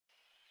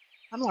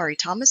I'm Laurie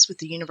Thomas with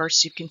the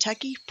University of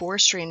Kentucky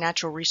Forestry and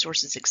Natural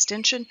Resources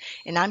Extension,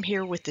 and I'm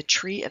here with the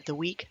tree of the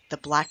week, the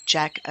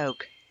Blackjack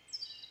Oak.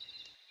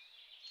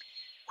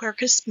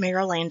 Quercus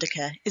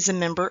marylandica is a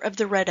member of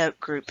the red oak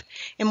group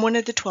and one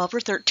of the 12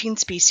 or 13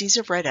 species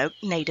of red oak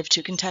native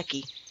to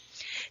Kentucky.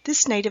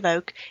 This native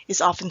oak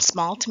is often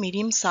small to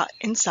medium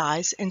in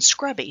size and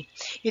scrubby.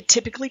 It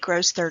typically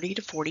grows 30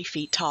 to 40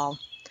 feet tall.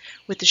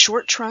 With a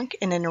short trunk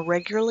and an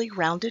irregularly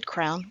rounded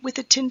crown with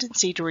a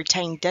tendency to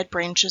retain dead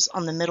branches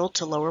on the middle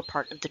to lower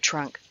part of the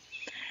trunk.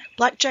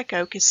 Blackjack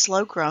oak is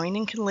slow growing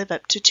and can live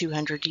up to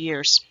 200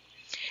 years.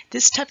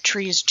 This tough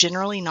tree is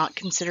generally not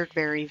considered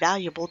very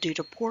valuable due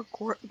to poor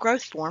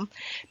growth form,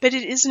 but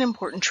it is an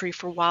important tree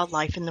for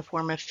wildlife in the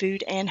form of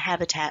food and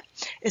habitat,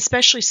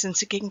 especially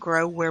since it can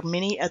grow where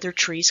many other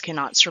trees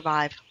cannot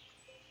survive.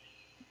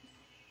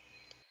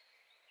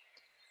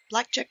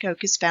 Blackjack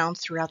oak is found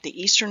throughout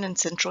the eastern and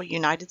central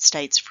United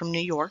States from New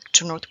York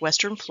to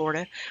northwestern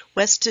Florida,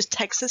 west to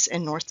Texas,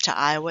 and north to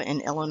Iowa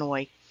and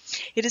Illinois.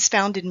 It is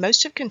found in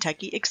most of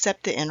Kentucky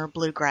except the inner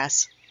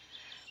bluegrass.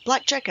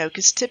 Blackjack oak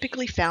is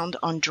typically found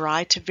on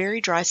dry to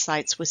very dry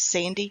sites with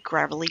sandy,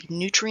 gravelly,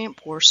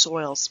 nutrient-poor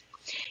soils.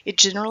 It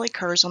generally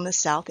occurs on the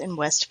south and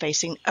west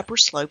facing upper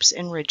slopes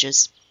and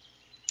ridges.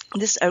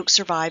 This oak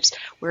survives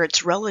where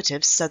its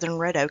relatives, southern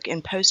red oak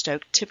and post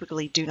oak,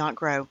 typically do not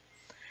grow.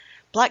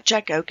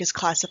 Blackjack oak is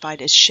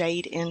classified as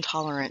shade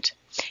intolerant,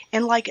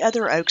 and like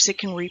other oaks, it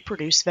can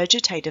reproduce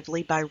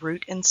vegetatively by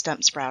root and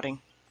stump sprouting.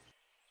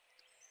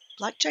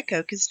 Blackjack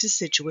oak is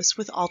deciduous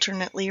with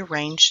alternately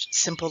arranged,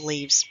 simple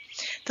leaves.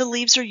 The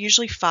leaves are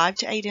usually 5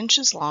 to 8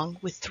 inches long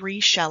with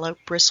 3 shallow,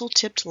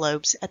 bristle-tipped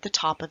lobes at the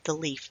top of the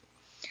leaf.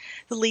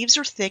 The leaves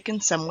are thick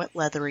and somewhat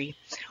leathery,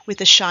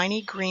 with a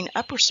shiny green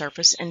upper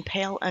surface and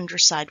pale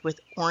underside with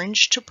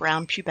orange to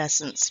brown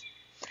pubescence.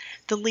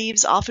 The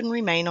leaves often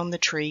remain on the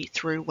tree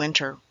through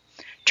winter,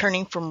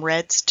 turning from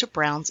reds to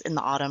browns in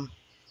the autumn.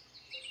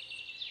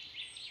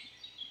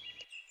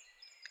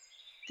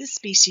 This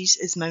species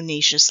is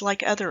monoecious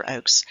like other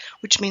oaks,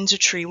 which means a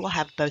tree will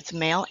have both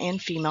male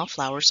and female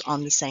flowers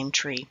on the same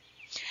tree.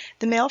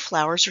 The male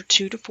flowers are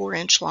 2 to 4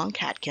 inch long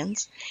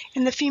catkins,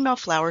 and the female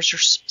flowers are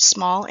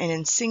small and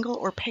in single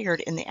or paired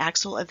in the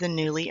axil of the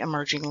newly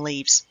emerging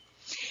leaves.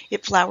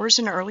 It flowers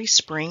in early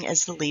spring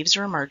as the leaves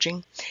are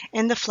emerging,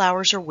 and the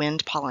flowers are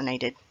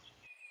wind-pollinated.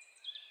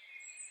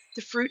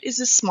 The fruit is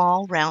a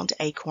small, round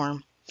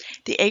acorn.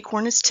 The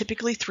acorn is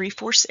typically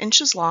 3/4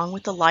 inches long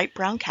with a light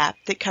brown cap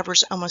that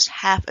covers almost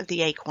half of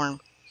the acorn.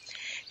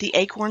 The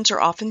acorns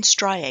are often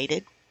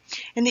striated,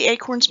 and the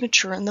acorns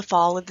mature in the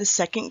fall of the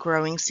second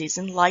growing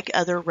season like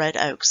other red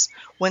oaks.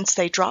 Once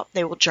they drop,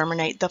 they will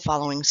germinate the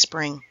following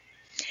spring.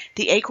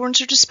 The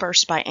acorns are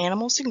dispersed by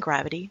animals in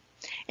gravity,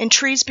 and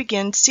trees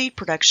begin seed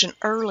production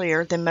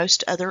earlier than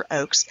most other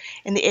oaks,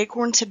 and the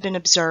acorns have been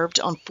observed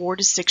on 4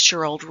 to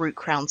 6-year-old root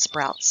crown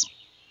sprouts.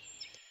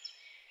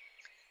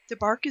 The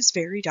bark is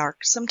very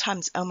dark,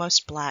 sometimes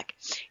almost black.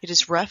 It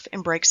is rough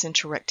and breaks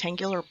into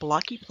rectangular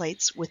blocky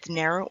plates with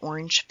narrow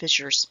orange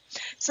fissures.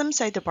 Some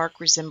say the bark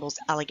resembles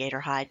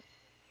alligator hide.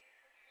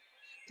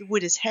 The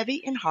wood is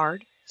heavy and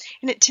hard,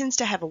 and it tends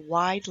to have a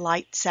wide,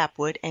 light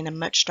sapwood and a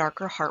much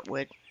darker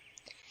heartwood.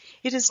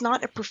 It is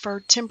not a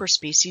preferred timber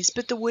species,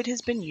 but the wood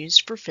has been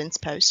used for fence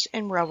posts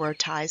and railroad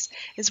ties,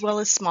 as well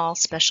as small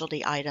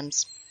specialty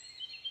items.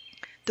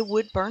 The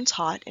wood burns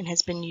hot and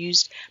has been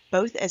used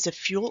both as a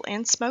fuel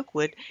and smoke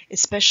wood,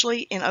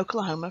 especially in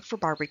Oklahoma for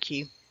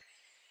barbecue.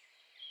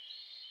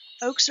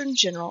 Oaks in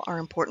general are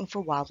important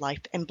for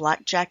wildlife, and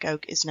blackjack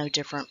oak is no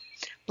different.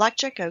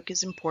 Blackjack oak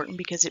is important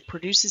because it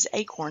produces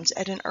acorns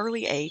at an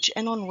early age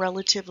and on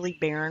relatively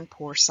barren,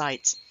 poor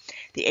sites.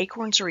 The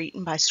acorns are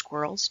eaten by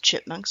squirrels,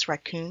 chipmunks,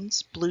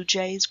 raccoons, blue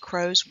jays,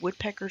 crows,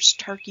 woodpeckers,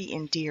 turkey,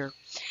 and deer.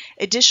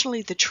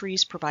 Additionally, the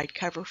trees provide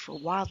cover for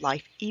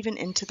wildlife even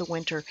into the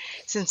winter,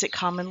 since it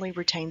commonly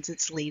retains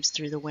its leaves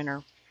through the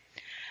winter.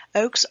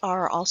 Oaks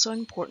are also an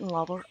important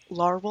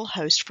larval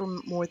host for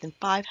more than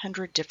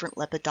 500 different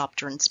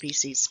lepidopteran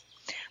species.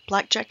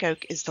 Blackjack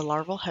oak is the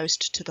larval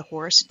host to the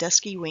Horus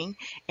dusky wing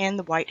and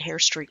the white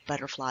hair-streaked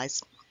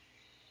butterflies.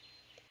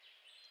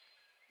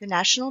 The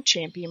national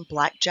champion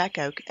blackjack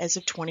oak as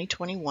of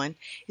 2021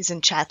 is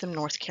in Chatham,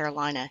 North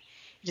Carolina.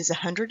 It is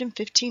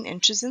 115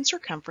 inches in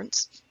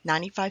circumference,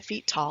 95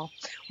 feet tall,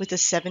 with a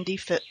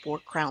 70-foot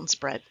crown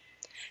spread.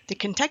 The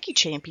Kentucky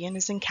champion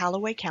is in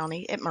Callaway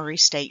County at Murray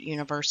State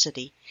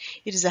University.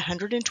 It is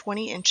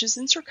 120 inches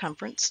in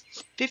circumference,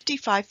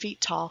 55 feet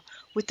tall,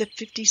 with a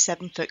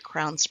 57-foot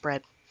crown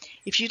spread.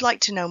 If you'd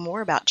like to know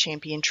more about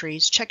champion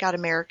trees, check out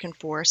American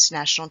Forest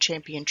National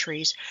Champion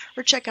Trees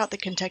or check out the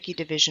Kentucky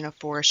Division of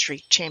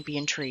Forestry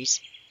Champion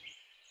Trees.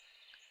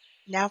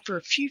 Now for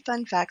a few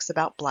fun facts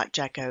about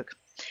blackjack oak.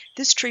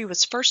 This tree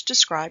was first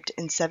described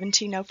in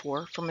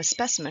 1704 from a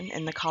specimen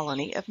in the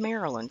colony of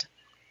Maryland.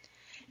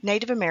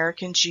 Native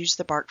Americans used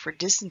the bark for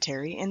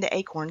dysentery and the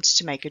acorns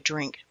to make a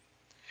drink.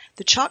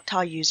 The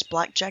Choctaw used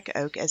blackjack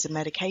oak as a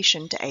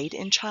medication to aid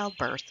in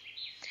childbirth.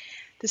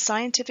 The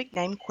scientific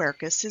name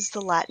Quercus is the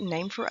Latin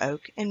name for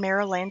oak, and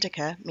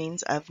Marylandica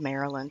means of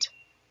Maryland.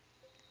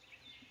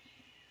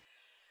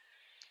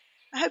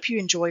 I hope you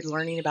enjoyed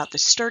learning about the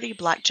sturdy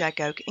blackjack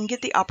oak and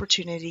get the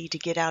opportunity to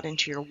get out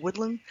into your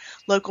woodland,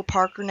 local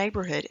park, or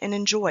neighborhood and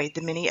enjoy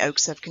the many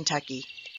oaks of Kentucky.